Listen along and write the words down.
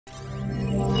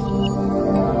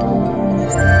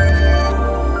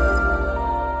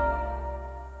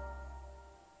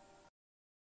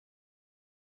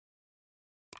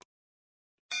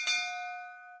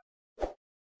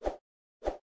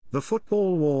The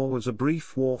Football War was a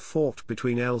brief war fought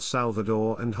between El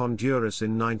Salvador and Honduras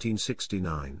in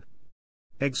 1969.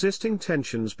 Existing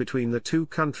tensions between the two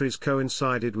countries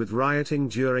coincided with rioting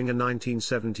during a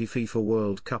 1970 FIFA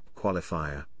World Cup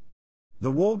qualifier.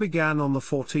 The war began on the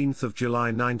 14th of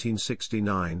July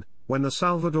 1969, when the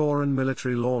Salvadoran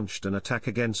military launched an attack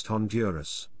against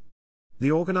Honduras.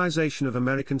 The Organization of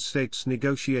American States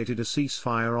negotiated a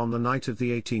ceasefire on the night of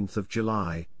the 18th of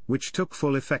July, which took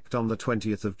full effect on the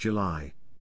 20th of July.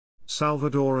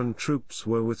 Salvadoran troops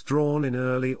were withdrawn in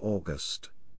early August.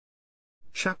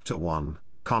 Chapter 1: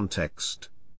 Context.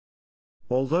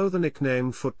 Although the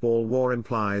nickname Football War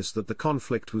implies that the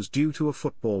conflict was due to a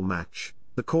football match,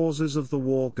 the causes of the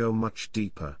war go much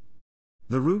deeper.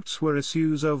 The roots were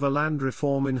issues over land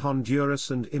reform in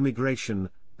Honduras and immigration,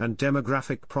 and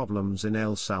demographic problems in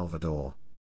El Salvador.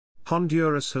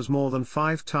 Honduras has more than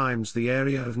 5 times the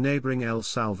area of neighboring El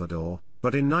Salvador,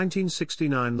 but in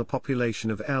 1969 the population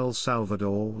of El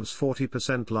Salvador was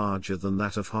 40% larger than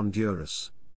that of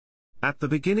Honduras. At the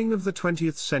beginning of the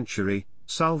 20th century,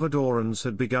 Salvadorans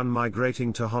had begun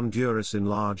migrating to Honduras in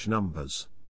large numbers.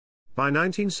 By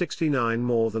 1969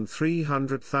 more than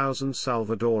 300,000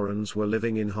 Salvadorans were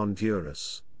living in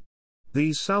Honduras.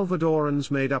 These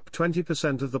Salvadorans made up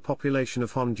 20% of the population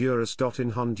of Honduras.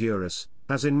 In Honduras,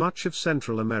 as in much of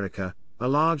Central America, a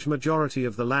large majority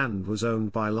of the land was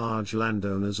owned by large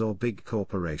landowners or big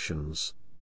corporations.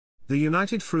 The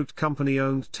United Fruit Company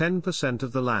owned 10%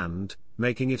 of the land,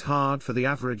 making it hard for the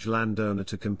average landowner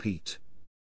to compete.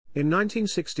 In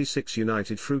 1966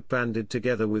 United Fruit banded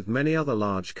together with many other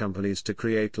large companies to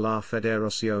create La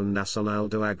Federación Nacional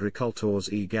de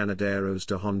Agricultores y Ganaderos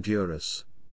de Honduras.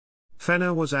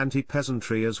 FENA was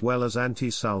anti-peasantry as well as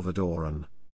anti-Salvadoran.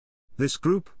 This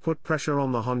group put pressure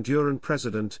on the Honduran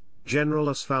president, General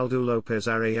Osvaldo López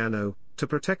Arellano, to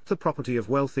protect the property of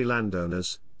wealthy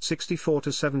landowners.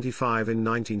 64-75 in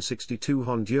 1962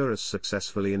 Honduras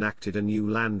successfully enacted a new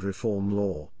land reform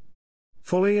law.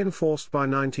 Fully enforced by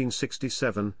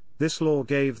 1967, this law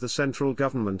gave the central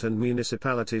government and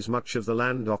municipalities much of the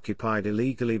land occupied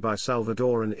illegally by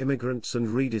Salvadoran immigrants and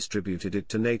redistributed it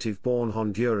to native-born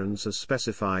Hondurans as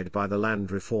specified by the land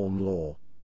reform law.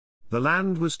 The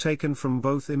land was taken from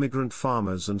both immigrant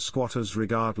farmers and squatters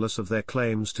regardless of their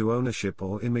claims to ownership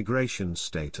or immigration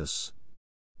status.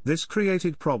 This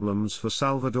created problems for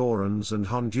Salvadorans and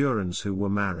Hondurans who were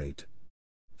married.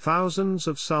 Thousands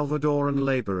of Salvadoran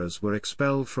laborers were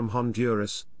expelled from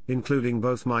Honduras, including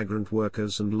both migrant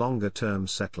workers and longer-term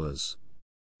settlers.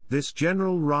 This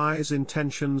general rise in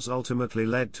tensions ultimately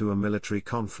led to a military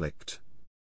conflict.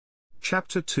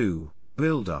 Chapter 2: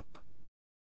 Build-up.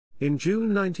 In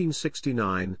June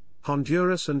 1969,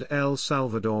 Honduras and El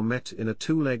Salvador met in a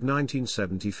two-leg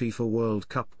 1970 FIFA World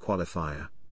Cup qualifier.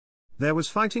 There was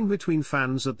fighting between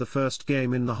fans at the first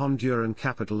game in the Honduran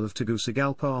capital of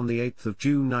Tegucigalpa on the 8th of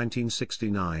June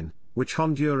 1969, which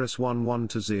Honduras won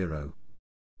 1-0.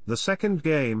 The second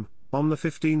game, on the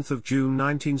 15th of June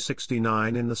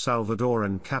 1969 in the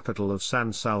Salvadoran capital of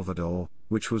San Salvador,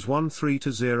 which was won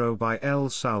 3-0 by El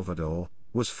Salvador,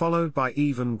 was followed by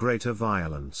even greater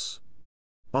violence.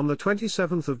 On the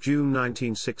 27th of June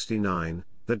 1969,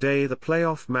 the day the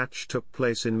playoff match took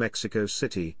place in Mexico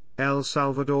City, El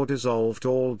Salvador dissolved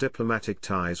all diplomatic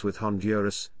ties with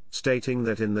Honduras, stating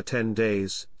that in the 10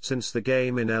 days since the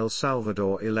game in El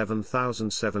Salvador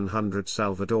 11,700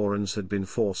 Salvadorans had been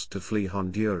forced to flee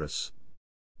Honduras.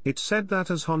 It said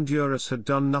that as Honduras had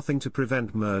done nothing to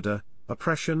prevent murder,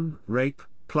 oppression, rape,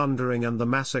 plundering and the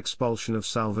mass expulsion of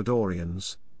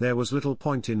Salvadorians, there was little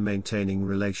point in maintaining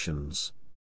relations.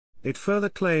 It further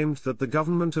claimed that the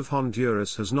government of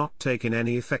Honduras has not taken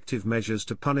any effective measures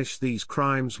to punish these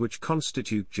crimes which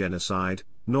constitute genocide,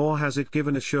 nor has it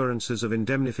given assurances of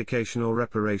indemnification or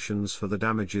reparations for the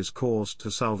damages caused to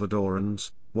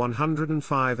Salvadorans.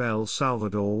 105 El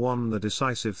Salvador won the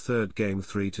decisive third game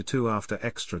 3-2 after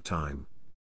extra time.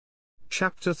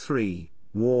 Chapter 3: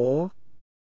 War.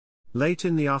 Late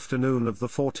in the afternoon of the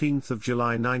 14th of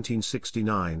July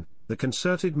 1969, the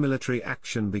concerted military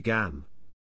action began.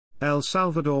 El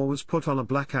Salvador was put on a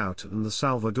blackout and the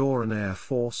Salvadoran Air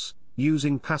Force,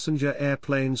 using passenger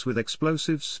airplanes with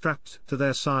explosives strapped to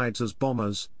their sides as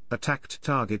bombers, attacked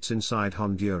targets inside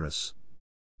Honduras.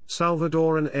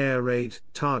 Salvadoran air raid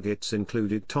targets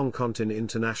included Toncontin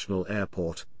International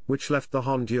Airport, which left the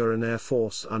Honduran Air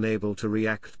Force unable to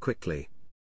react quickly.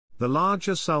 The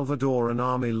larger Salvadoran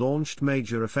army launched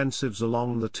major offensives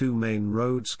along the two main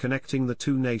roads connecting the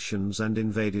two nations and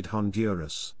invaded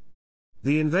Honduras.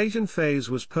 The invasion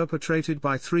phase was perpetrated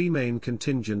by 3 main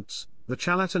contingents: the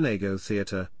Chalatenango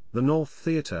Theater, the North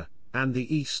Theater, and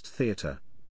the East Theater.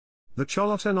 The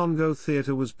Cholotenango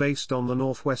Theater was based on the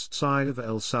northwest side of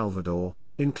El Salvador,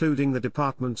 including the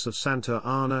departments of Santa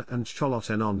Ana and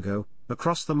Cholotenango,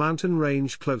 across the mountain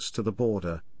range close to the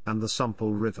border, and the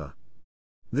Sumpal River.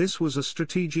 This was a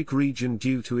strategic region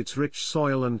due to its rich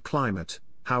soil and climate.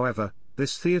 However,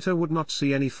 this theater would not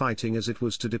see any fighting as it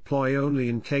was to deploy only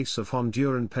in case of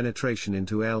Honduran penetration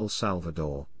into El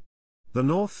Salvador. The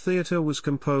North Theater was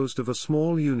composed of a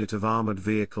small unit of armored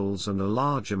vehicles and a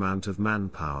large amount of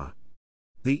manpower.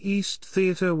 The East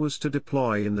Theater was to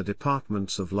deploy in the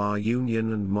departments of La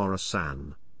Union and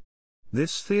Morazan.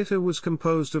 This theater was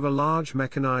composed of a large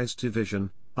mechanized division,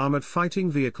 armored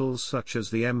fighting vehicles such as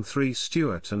the M3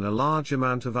 Stuart and a large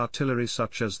amount of artillery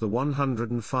such as the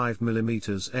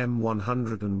 105mm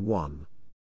M101.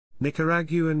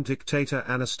 Nicaraguan dictator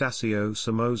Anastasio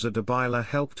Somoza Dávila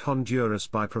helped Honduras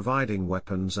by providing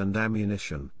weapons and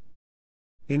ammunition.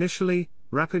 Initially,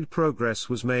 rapid progress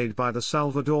was made by the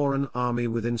Salvadoran army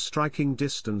within striking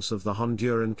distance of the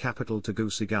Honduran capital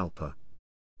Tegucigalpa.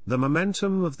 The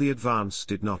momentum of the advance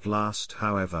did not last,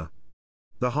 however.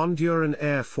 The Honduran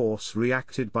Air Force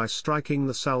reacted by striking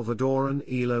the Salvadoran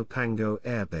Ilopango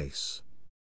Air Base.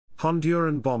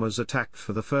 Honduran bombers attacked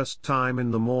for the first time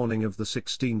in the morning of the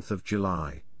 16th of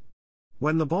July.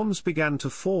 When the bombs began to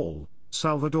fall,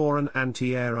 Salvadoran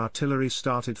anti-air artillery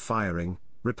started firing,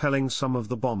 repelling some of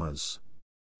the bombers.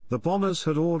 The bombers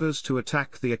had orders to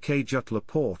attack the Acajutla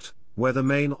port, where the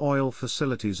main oil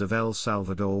facilities of El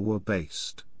Salvador were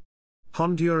based.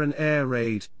 Honduran air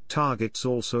raid targets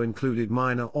also included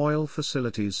minor oil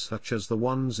facilities such as the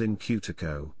ones in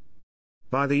Cutico.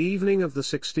 By the evening of the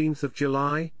 16th of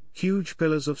July, huge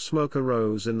pillars of smoke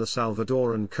arose in the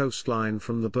Salvadoran coastline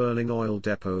from the burning oil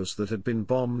depots that had been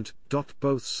bombed.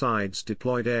 Both sides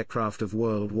deployed aircraft of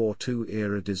World War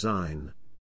II-era design.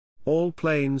 All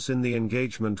planes in the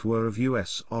engagement were of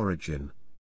U.S. origin.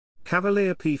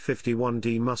 Cavalier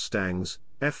P-51D Mustangs,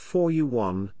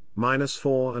 F-4U-1,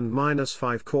 -4 and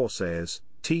 -5 Corsairs,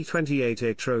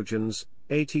 T-28A Trojans,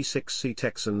 AT-6C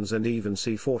Texans and even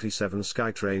C-47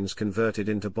 Skytrains converted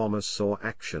into bombers saw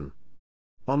action.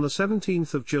 On the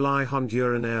 17th of July,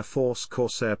 Honduran Air Force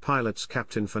Corsair pilots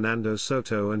Captain Fernando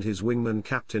Soto and his wingman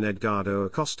Captain Edgardo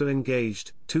Acosta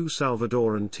engaged two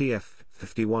Salvadoran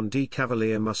TF-51D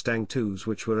Cavalier Mustang IIs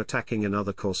which were attacking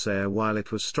another Corsair while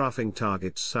it was strafing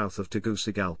targets south of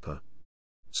Tegucigalpa.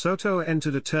 Soto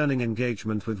entered a turning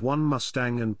engagement with one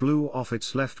Mustang and blew off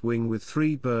its left wing with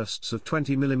 3 bursts of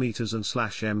 20mm and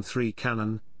 /M3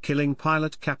 cannon, killing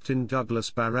pilot Captain Douglas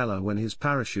Barella when his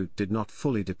parachute did not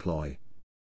fully deploy.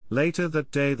 Later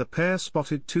that day the pair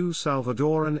spotted 2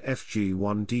 Salvadoran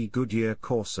FG-1D Goodyear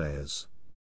Corsairs.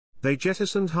 They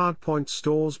jettisoned hardpoint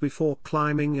stores before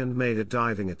climbing and made a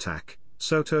diving attack.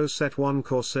 Soto set one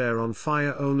Corsair on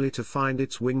fire only to find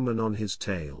its wingman on his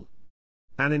tail.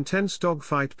 An intense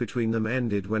dogfight between them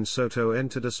ended when Soto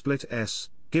entered a split S,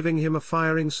 giving him a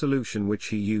firing solution which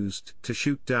he used to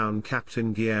shoot down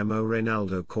Captain Guillermo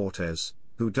Reynaldo Cortez,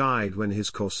 who died when his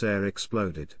Corsair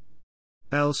exploded.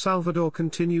 El Salvador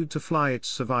continued to fly its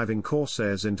surviving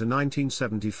Corsairs into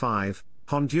 1975.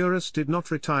 Honduras did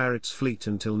not retire its fleet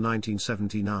until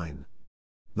 1979.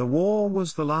 The war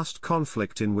was the last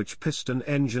conflict in which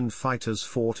piston-engined fighters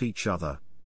fought each other.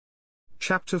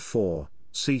 Chapter 4,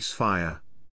 Ceasefire.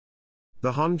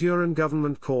 The Honduran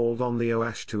government called on the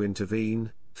OASH to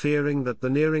intervene, fearing that the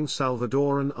nearing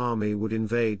Salvadoran army would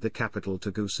invade the capital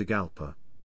Tegucigalpa.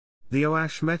 The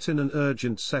OASH met in an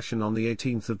urgent session on the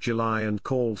 18th of July and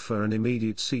called for an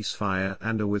immediate ceasefire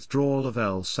and a withdrawal of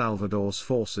El Salvador's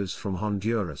forces from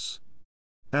Honduras.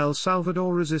 El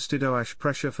Salvador resisted OASH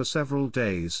pressure for several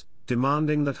days,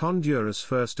 demanding that Honduras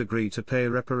first agree to pay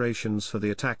reparations for the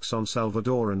attacks on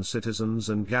Salvadoran citizens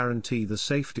and guarantee the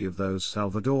safety of those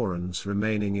Salvadorans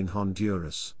remaining in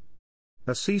Honduras.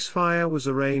 A ceasefire was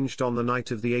arranged on the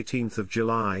night of the 18th of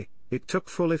July. It took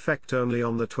full effect only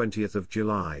on the 20th of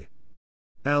July.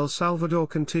 El Salvador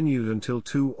continued until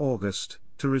 2 August,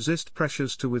 to resist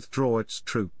pressures to withdraw its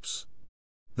troops.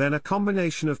 Then a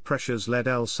combination of pressures led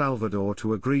El Salvador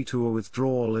to agree to a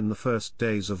withdrawal in the first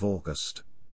days of August.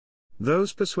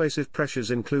 Those persuasive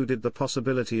pressures included the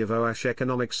possibility of OASH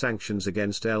economic sanctions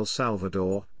against El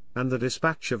Salvador, and the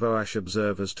dispatch of OASH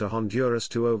observers to Honduras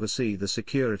to oversee the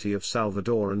security of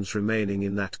Salvadorans remaining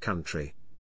in that country.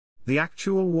 The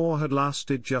actual war had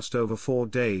lasted just over 4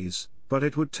 days, but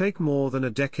it would take more than a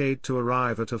decade to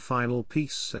arrive at a final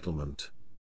peace settlement.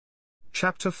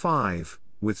 Chapter 5,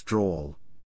 Withdrawal.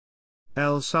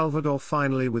 El Salvador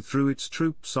finally withdrew its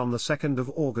troops on the 2nd of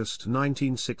August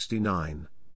 1969.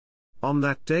 On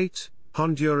that date,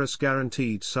 Honduras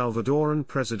guaranteed Salvadoran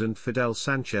President Fidel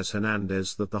Sánchez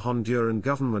Hernández that the Honduran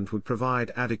government would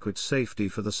provide adequate safety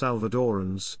for the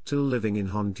Salvadorans still living in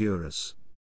Honduras.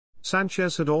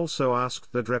 Sánchez had also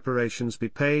asked that reparations be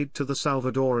paid to the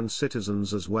Salvadoran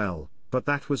citizens as well, but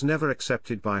that was never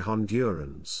accepted by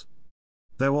Hondurans.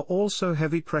 There were also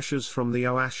heavy pressures from the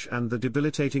OASH and the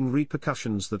debilitating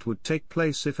repercussions that would take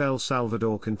place if El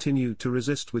Salvador continued to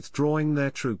resist withdrawing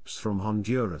their troops from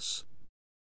Honduras.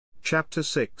 Chapter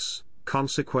 6: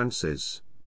 Consequences.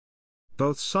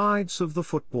 Both sides of the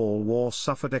football war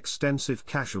suffered extensive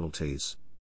casualties.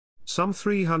 Some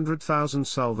 300,000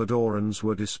 Salvadorans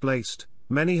were displaced,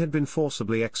 many had been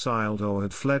forcibly exiled or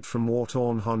had fled from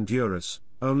war-torn Honduras,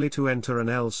 only to enter an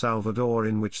El Salvador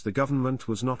in which the government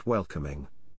was not welcoming.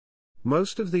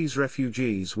 Most of these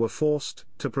refugees were forced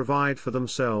to provide for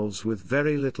themselves with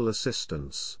very little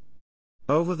assistance.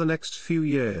 Over the next few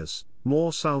years,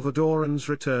 more Salvadorans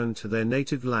returned to their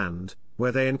native land,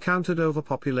 where they encountered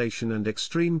overpopulation and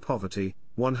extreme poverty.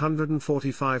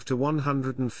 145 to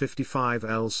 155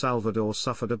 El Salvador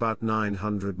suffered about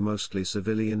 900 mostly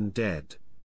civilian dead.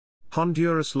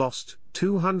 Honduras lost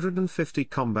 250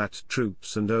 combat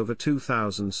troops and over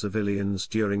 2,000 civilians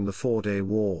during the four-day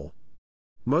war.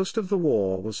 Most of the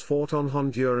war was fought on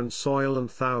Honduran soil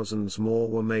and thousands more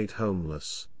were made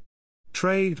homeless.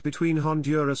 Trade between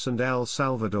Honduras and El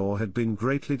Salvador had been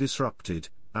greatly disrupted,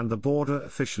 and the border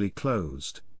officially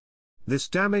closed. This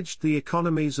damaged the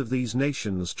economies of these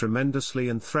nations tremendously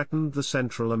and threatened the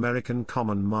Central American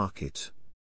common market.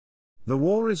 The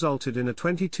war resulted in a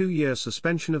 22-year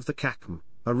suspension of the CACM,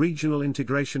 a regional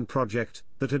integration project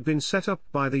that had been set up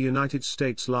by the United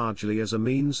States largely as a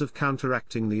means of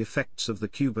counteracting the effects of the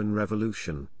Cuban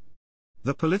Revolution.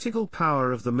 The political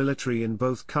power of the military in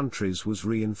both countries was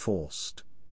reinforced.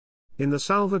 In the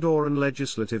Salvadoran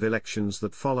legislative elections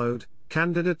that followed,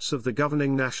 candidates of the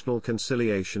governing National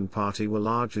Conciliation Party were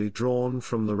largely drawn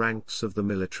from the ranks of the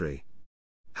military.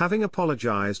 Having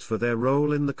apologized for their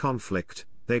role in the conflict,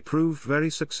 they proved very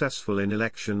successful in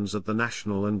elections at the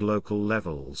national and local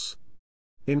levels.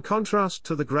 In contrast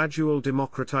to the gradual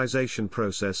democratization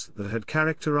process that had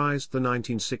characterized the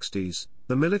 1960s,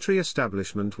 the military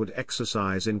establishment would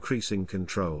exercise increasing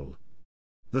control.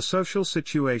 The social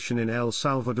situation in El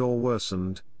Salvador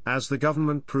worsened, as the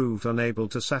government proved unable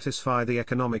to satisfy the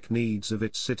economic needs of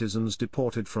its citizens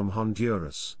deported from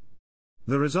Honduras.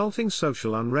 The resulting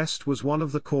social unrest was one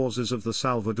of the causes of the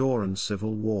Salvadoran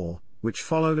Civil War, which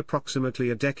followed approximately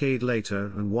a decade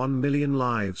later, and 1 million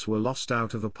lives were lost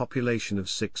out of a population of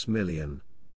 6 million.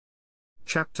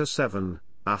 Chapter 7: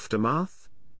 Aftermath.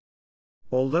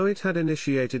 Although it had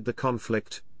initiated the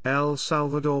conflict, El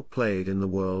Salvador played in the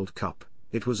World Cup.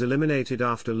 It was eliminated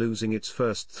after losing its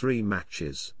first 3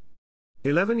 matches.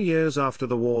 11 years after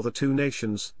the war, the two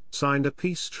nations signed a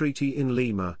peace treaty in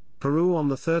Lima, Peru on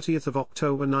the 30th of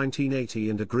October 1980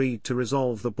 and agreed to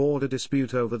resolve the border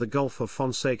dispute over the Gulf of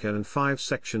Fonseca and 5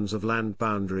 sections of land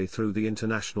boundary through the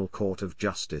International Court of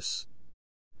Justice.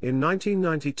 In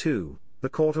 1992, the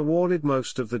court awarded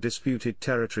most of the disputed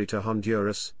territory to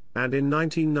Honduras, and in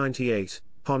 1998,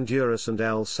 Honduras and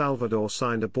El Salvador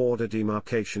signed a border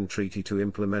demarcation treaty to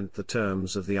implement the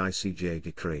terms of the ICJ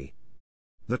decree.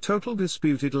 The total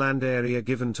disputed land area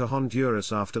given to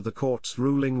Honduras after the court's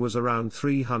ruling was around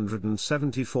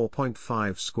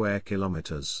 374.5 square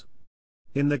kilometers.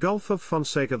 In the Gulf of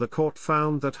Fonseca, the court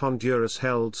found that Honduras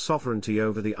held sovereignty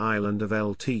over the island of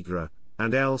El Tigre,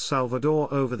 and El Salvador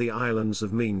over the islands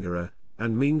of Mingará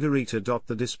and Mingarita.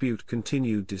 The dispute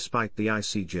continued despite the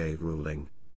ICJ ruling.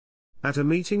 At a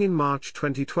meeting in March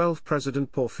 2012,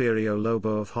 President Porfirio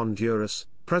Lobo of Honduras,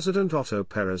 President Otto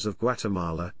Perez of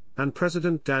Guatemala, and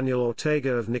President Daniel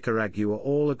Ortega of Nicaragua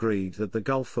all agreed that the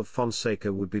Gulf of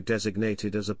Fonseca would be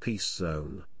designated as a peace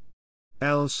zone.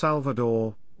 El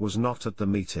Salvador was not at the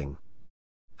meeting.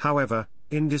 However,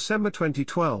 in December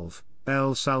 2012,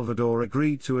 El Salvador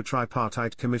agreed to a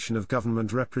tripartite commission of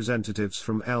government representatives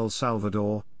from El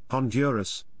Salvador,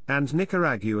 Honduras, and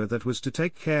Nicaragua that was to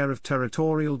take care of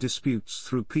territorial disputes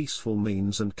through peaceful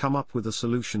means and come up with a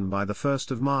solution by the 1st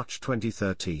of March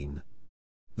 2013.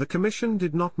 The commission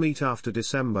did not meet after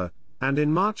December, and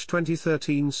in March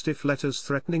 2013 stiff letters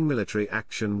threatening military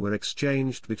action were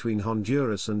exchanged between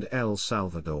Honduras and El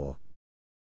Salvador.